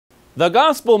The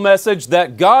gospel message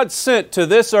that God sent to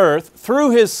this earth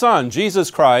through His Son,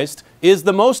 Jesus Christ, is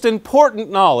the most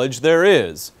important knowledge there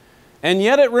is. And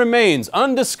yet it remains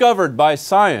undiscovered by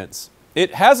science.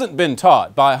 It hasn't been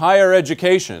taught by higher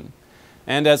education.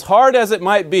 And as hard as it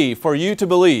might be for you to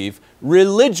believe,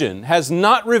 religion has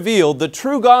not revealed the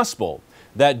true gospel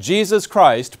that Jesus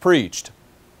Christ preached.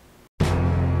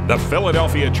 The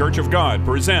Philadelphia Church of God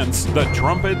presents the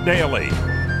Trumpet Daily.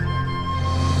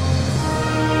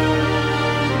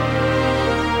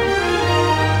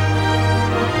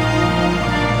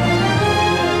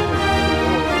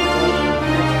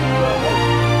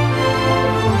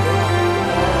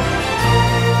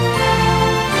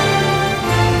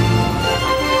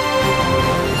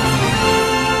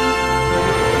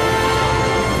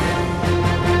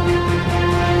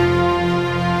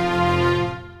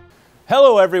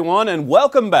 Hello everyone, and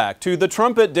welcome back to the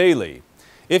Trumpet Daily.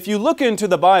 If you look into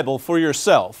the Bible for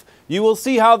yourself, you will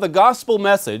see how the gospel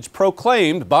message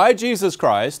proclaimed by Jesus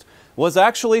Christ was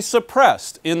actually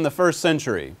suppressed in the first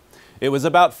century. It was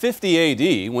about 50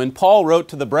 A.D. when Paul wrote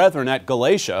to the brethren at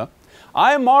Galatia,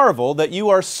 "I marvel that you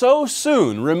are so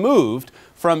soon removed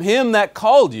from Him that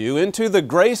called you into the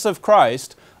grace of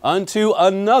Christ unto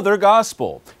another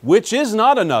gospel, which is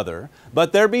not another,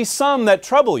 but there be some that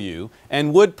trouble you,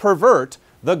 and would pervert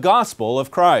the gospel of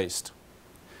Christ."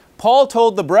 Paul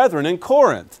told the brethren in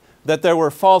Corinth that there were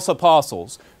false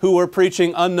apostles who were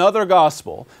preaching another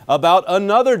gospel about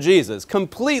another Jesus,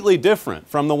 completely different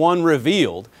from the one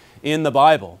revealed in the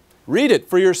Bible. Read it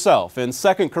for yourself in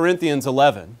 2 Corinthians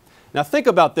 11. Now think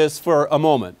about this for a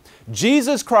moment.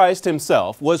 Jesus Christ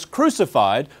Himself was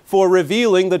crucified for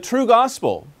revealing the true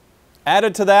gospel.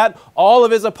 Added to that, all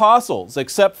of His apostles,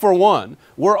 except for one,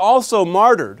 were also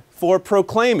martyred for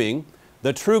proclaiming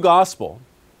the true gospel.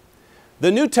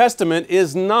 The New Testament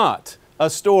is not a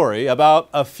story about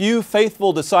a few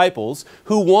faithful disciples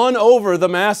who won over the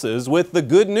masses with the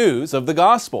good news of the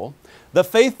gospel. The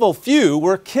faithful few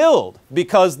were killed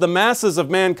because the masses of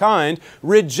mankind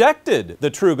rejected the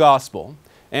true gospel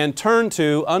and turned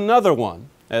to another one,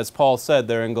 as Paul said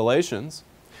there in Galatians.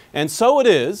 And so it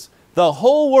is, the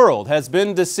whole world has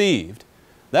been deceived.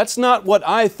 That's not what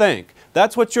I think.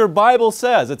 That's what your Bible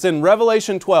says. It's in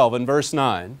Revelation 12 and verse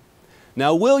 9.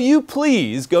 Now, will you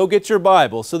please go get your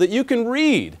Bible so that you can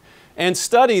read and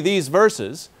study these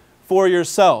verses for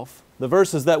yourself, the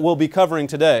verses that we'll be covering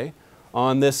today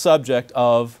on this subject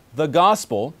of the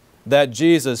gospel that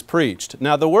Jesus preached.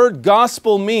 Now, the word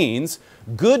gospel means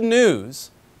good news.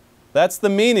 That's the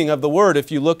meaning of the word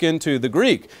if you look into the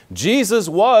Greek. Jesus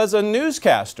was a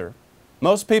newscaster.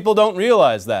 Most people don't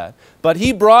realize that. But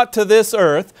He brought to this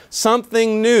earth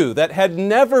something new that had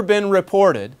never been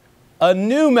reported. A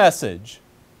new message.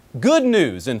 Good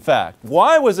news, in fact.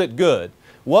 Why was it good?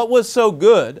 What was so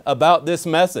good about this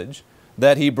message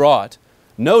that He brought?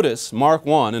 Notice Mark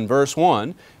 1 and verse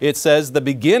 1. It says, "The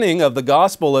beginning of the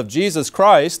gospel of Jesus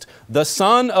Christ, the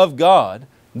Son of God."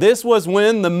 This was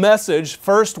when the message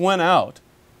first went out.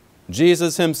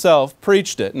 Jesus Himself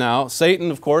preached it. Now, Satan,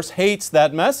 of course, hates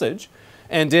that message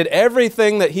and did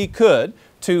everything that he could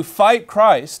to fight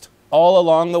Christ all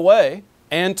along the way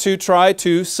and to try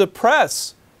to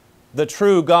suppress the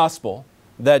true gospel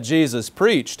that Jesus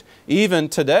preached. Even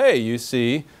today, you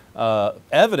see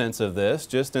evidence of this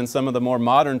just in some of the more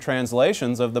modern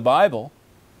translations of the Bible.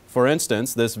 For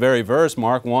instance, this very verse,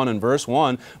 Mark 1 and verse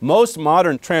 1, most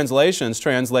modern translations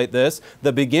translate this,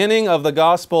 the beginning of the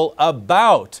gospel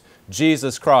about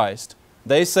Jesus Christ.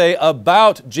 They say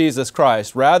about Jesus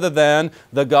Christ rather than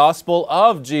the gospel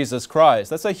of Jesus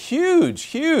Christ. That's a huge,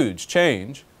 huge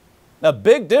change. A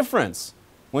big difference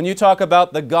when you talk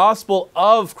about the gospel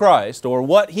of Christ, or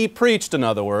what He preached, in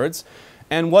other words.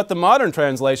 And what the modern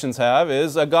translations have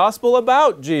is a gospel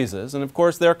about Jesus. And of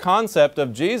course, their concept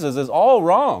of Jesus is all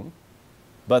wrong.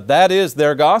 But that is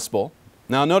their gospel.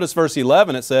 Now notice verse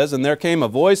 11, it says, "And there came a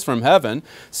voice from heaven,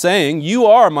 saying, You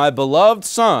are my beloved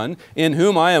Son, in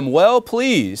whom I am well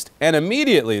pleased. And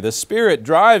immediately the Spirit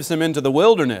drives Him into the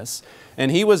wilderness.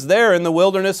 And He was there in the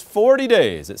wilderness 40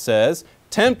 days, it says,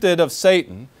 tempted of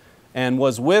Satan, and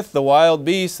was with the wild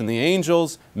beasts, and the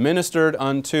angels ministered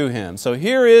unto Him." So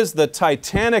here is the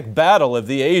titanic battle of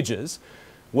the ages,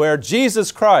 where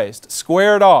Jesus Christ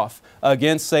squared off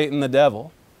against Satan the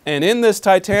devil. And in this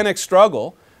titanic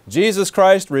struggle, Jesus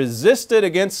Christ resisted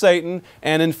against Satan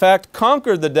and in fact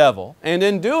conquered the devil. And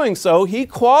in doing so, He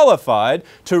qualified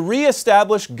to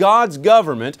reestablish God's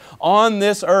government on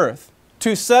this earth,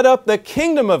 to set up the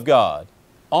kingdom of God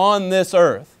on this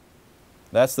earth.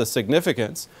 That's the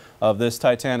significance of this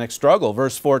titanic struggle.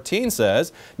 Verse 14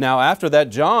 says, "Now after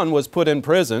that John was put in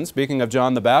prison," speaking of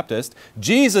John the Baptist,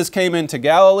 "Jesus came into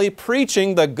Galilee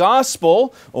preaching the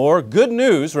gospel," or good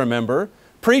news, remember,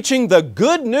 preaching the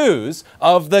good news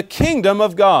of the kingdom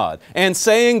of God, and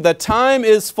saying, "The time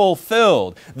is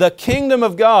fulfilled. The kingdom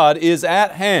of God is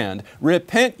at hand.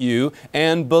 Repent you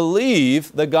and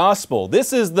believe the gospel."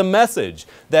 This is the message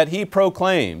that he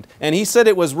proclaimed. And he said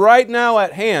it was right now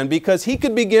at hand because he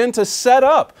could begin to set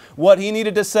up what he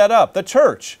needed to set up, the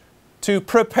church, to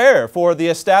prepare for the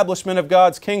establishment of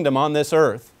God's kingdom on this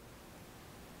earth.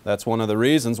 That's one of the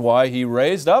reasons why he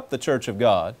raised up the church of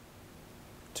God,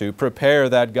 to prepare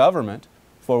that government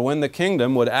for when the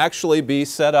kingdom would actually be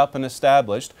set up and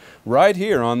established right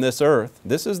here on this earth.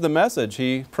 This is the message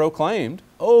he proclaimed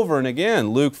over and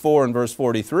again. Luke 4 and verse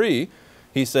 43,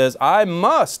 he says, "I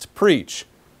must preach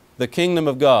the kingdom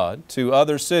of God to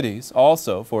other cities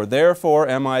also, for therefore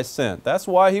am I sent." That's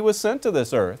why he was sent to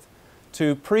this earth,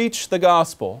 to preach the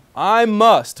gospel. I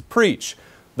must preach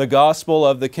the gospel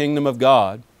of the kingdom of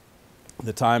God.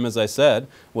 The time, as I said,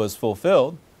 was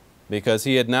fulfilled, because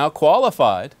he had now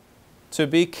qualified to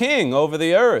be king over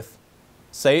the earth.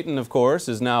 Satan, of course,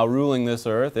 is now ruling this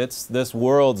earth. It's this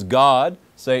world's god,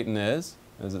 Satan is,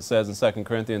 as it says in 2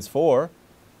 Corinthians 4.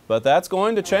 But that's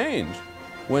going to change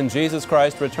when Jesus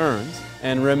Christ returns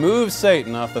and removes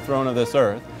Satan off the throne of this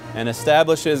earth and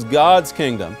establishes God's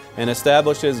kingdom and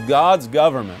establishes God's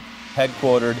government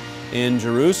headquartered in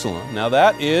Jerusalem. Now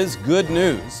that is good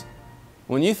news.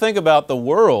 When you think about the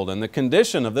world and the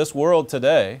condition of this world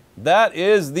today, that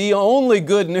is the only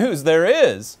good news there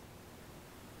is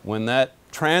when that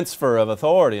transfer of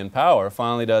authority and power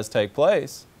finally does take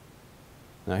place.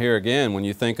 Now here again, when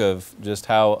you think of just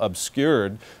how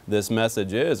obscured this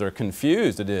message is, or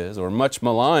confused it is, or much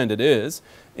maligned it is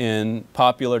in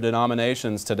popular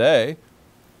denominations today,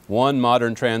 one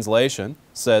modern translation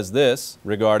says this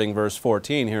regarding verse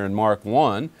 14 here in Mark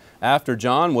 1, "After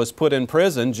John was put in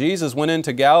prison, Jesus went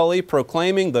into Galilee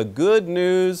proclaiming the good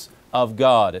news of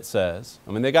God," it says.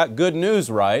 I mean, they got good news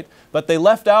right, but they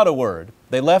left out a word.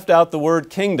 They left out the word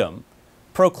kingdom.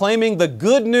 Proclaiming the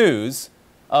good news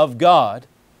of God.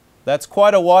 That's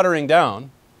quite a watering down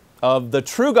of the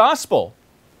true gospel,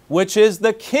 which is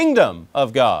the kingdom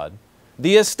of God,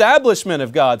 the establishment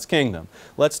of God's kingdom.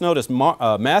 Let's notice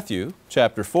Matthew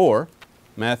chapter 4,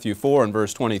 Matthew 4 and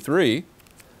verse 23.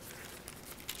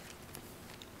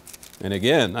 And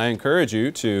again, I encourage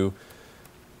you to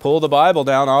pull the Bible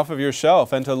down off of your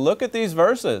shelf and to look at these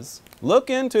verses. Look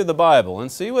into the Bible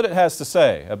and see what it has to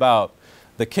say about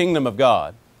the kingdom of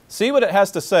God. See what it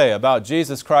has to say about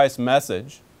Jesus Christ's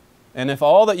message. And if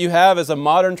all that you have is a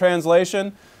modern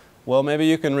translation, well, maybe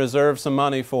you can reserve some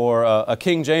money for a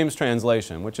King James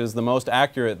translation, which is the most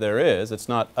accurate there is. It's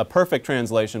not a perfect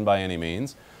translation by any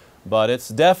means, but it's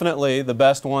definitely the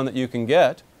best one that you can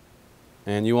get.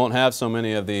 And you won't have so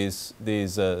many of these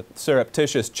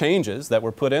surreptitious changes that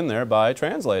were put in there by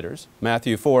translators.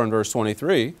 Matthew 4 and verse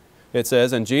 23, it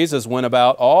says, "And Jesus went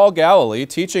about all Galilee,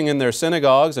 teaching in their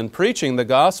synagogues and preaching the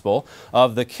gospel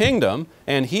of the kingdom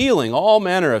and healing all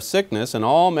manner of sickness and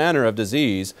all manner of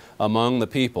disease among the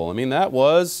people." I mean, that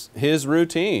was his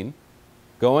routine,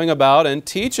 going about and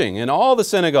teaching in all the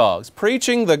synagogues,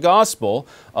 preaching the gospel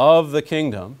of the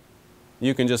kingdom.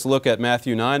 You can just look at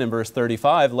Matthew 9 and verse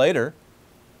 35 later,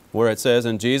 where it says,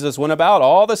 "And Jesus went about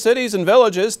all the cities and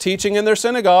villages, teaching in their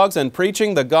synagogues and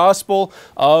preaching the gospel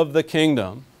of the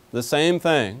kingdom." The same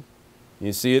thing.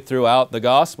 You see it throughout the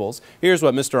Gospels. Here's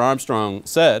what Mr. Armstrong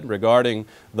said regarding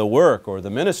the work or the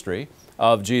ministry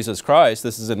of Jesus Christ.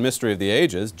 This is in Mystery of the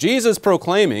Ages. "Jesus'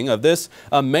 proclaiming of this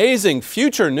amazing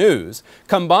future news,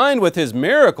 combined with his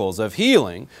miracles of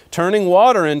healing, turning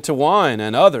water into wine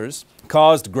and others,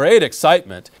 caused great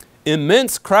excitement.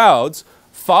 Immense crowds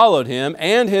followed him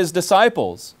and his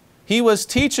disciples. He was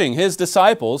teaching his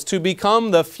disciples to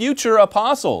become the future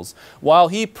apostles while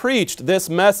he preached this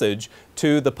message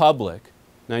to the public."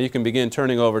 Now you can begin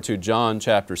turning over to John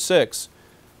chapter 6,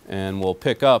 and we'll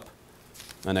pick up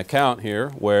an account here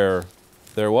where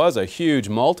there was a huge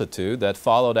multitude that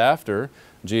followed after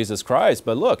Jesus Christ.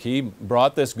 But look, he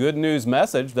brought this good news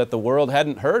message that the world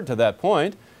hadn't heard to that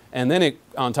point. And then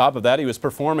on top of that, he was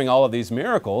performing all of these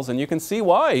miracles, and you can see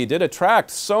why. He did attract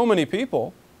so many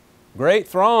people, great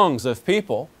throngs of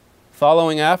people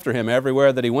following after him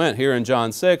everywhere that he went. Here in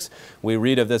John 6, we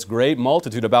read of this great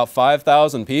multitude, about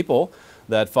 5,000 people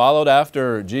that followed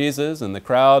after Jesus, and the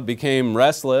crowd became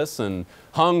restless and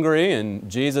hungry, and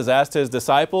Jesus asked his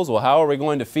disciples, well, how are we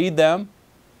going to feed them?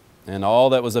 And all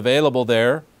that was available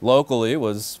there locally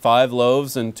was 5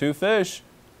 loaves and 2 fish.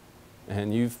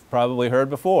 And you've probably heard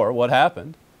before what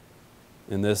happened.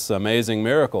 in this amazing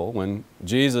miracle when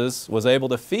Jesus was able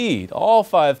to feed all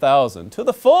 5,000 to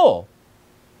the full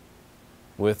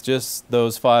with just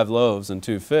those 5 loaves and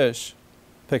 2 fish.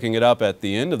 Picking it up at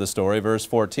the end of the story, verse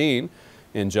 14,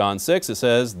 in John 6, it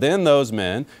says, "Then those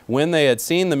men, when they had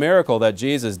seen the miracle that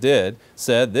Jesus did,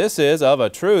 said, 'This is of a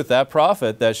truth that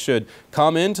prophet that should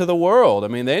come into the world.'" I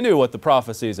mean, they knew what the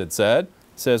prophecies had said.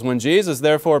 It says, "When Jesus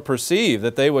therefore perceived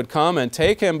that they would come and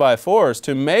take him by force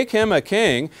to make him a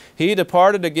king, he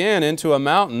departed again into a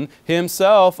mountain,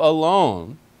 himself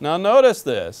alone." Now notice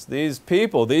this. These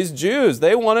people, these Jews,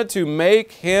 they wanted to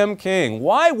make him king.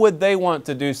 Why would they want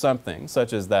to do something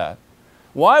such as that?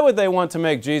 Why would they want to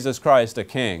make Jesus Christ a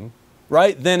king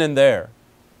right then and there?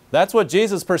 That's what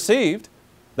Jesus perceived.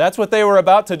 That's what they were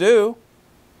about to do.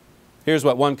 Here's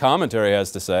what one commentary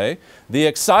has to say. "The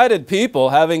excited people,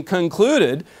 having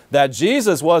concluded that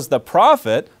Jesus was the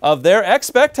prophet of their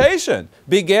expectation,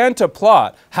 began to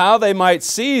plot how they might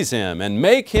seize him and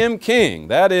make him king."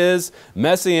 That is,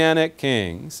 Messianic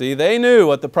king. See, they knew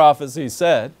what the prophecy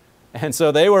said. And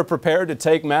so they were prepared to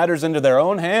take matters into their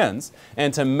own hands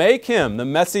and to make him the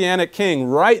Messianic king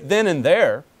right then and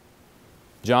there.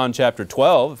 John chapter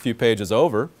 12, a few pages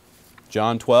over,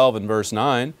 John 12 and verse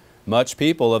 9, "Much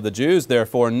people of the Jews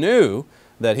therefore knew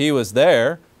that he was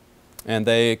there, and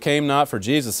they came not for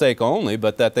Jesus' sake only,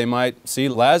 but that they might see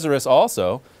Lazarus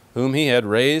also, whom he had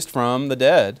raised from the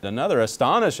dead." Another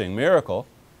astonishing miracle.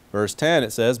 Verse 10,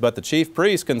 it says, "But the chief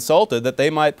priests consulted that they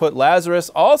might put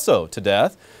Lazarus also to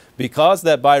death, because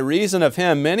that by reason of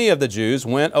him many of the Jews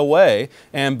went away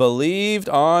and believed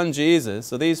on Jesus."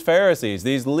 So these Pharisees,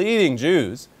 these leading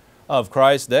Jews of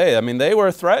Christ's day, I mean, they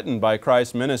were threatened by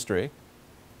Christ's ministry.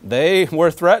 They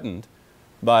were threatened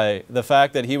by the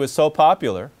fact that he was so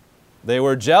popular. They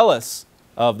were jealous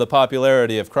of the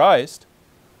popularity of Christ,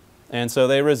 and so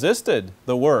they resisted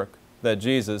the work that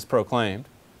Jesus proclaimed,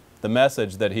 the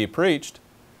message that he preached.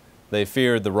 They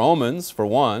feared the Romans, for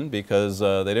one, because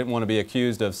they didn't want to be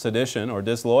accused of sedition or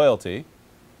disloyalty.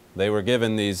 They were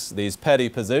given these petty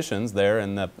positions there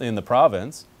in the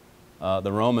province.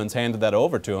 The Romans handed that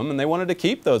over to them, and they wanted to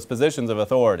keep those positions of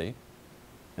authority.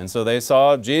 And so they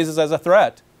saw Jesus as a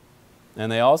threat, and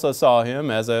they also saw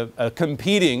him as a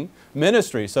competing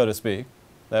ministry, so to speak,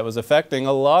 that was affecting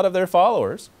a lot of their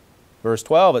followers. Verse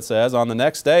 12, it says, "On the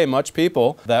next day, much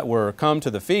people that were come to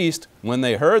the feast, when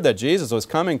they heard that Jesus was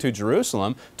coming to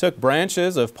Jerusalem, took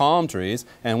branches of palm trees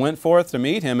and went forth to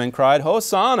meet him and cried,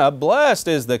 'Hosanna, blessed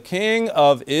is the King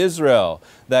of Israel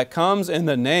that comes in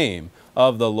the name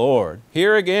of the Lord.'"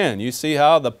 Here again, you see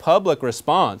how the public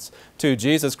response to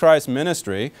Jesus Christ's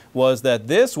ministry was that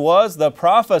this was the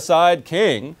prophesied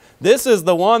king. This is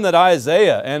the one that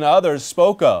Isaiah and others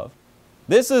spoke of.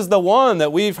 This is the one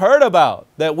that we've heard about,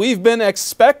 that we've been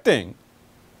expecting.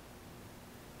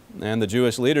 And the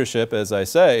Jewish leadership, as I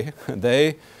say,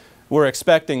 they were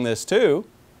expecting this too,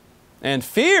 and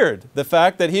feared the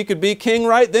fact that he could be king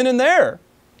right then and there.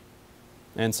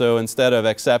 And so instead of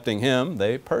accepting him,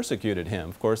 they persecuted him.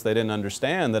 Of course, they didn't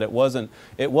understand that it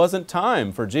wasn't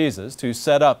time for Jesus to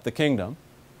set up the kingdom.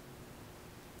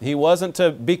 He wasn't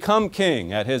to become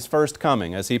king at his first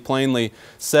coming, as he plainly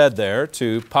said there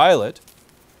to Pilate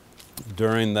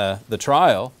during the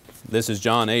trial. This is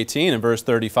John 18 and verse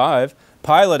 35.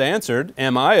 "Pilate answered,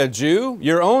 'Am I a Jew?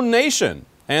 Your own nation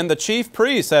and the chief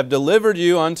priests have delivered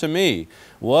you unto me.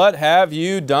 What have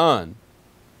you done?'"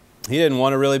 He didn't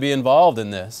want to really be involved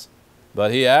in this, but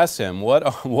he asked him,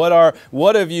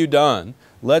 what have you done?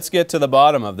 Let's get to the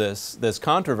bottom of this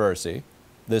controversy,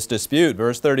 this dispute.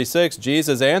 Verse 36,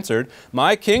 Jesus answered,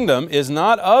 "My kingdom is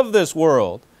not of this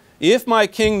world. If my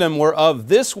kingdom were of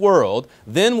this world,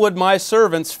 then would my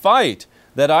servants fight,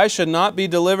 that I should not be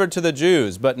delivered to the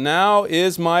Jews. But now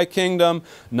is my kingdom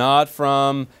not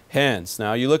from hence."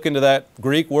 Now you look into that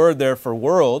Greek word there for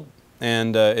world,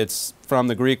 and it's from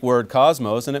the Greek word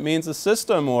cosmos, and it means a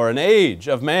system or an age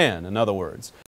of man, in other words.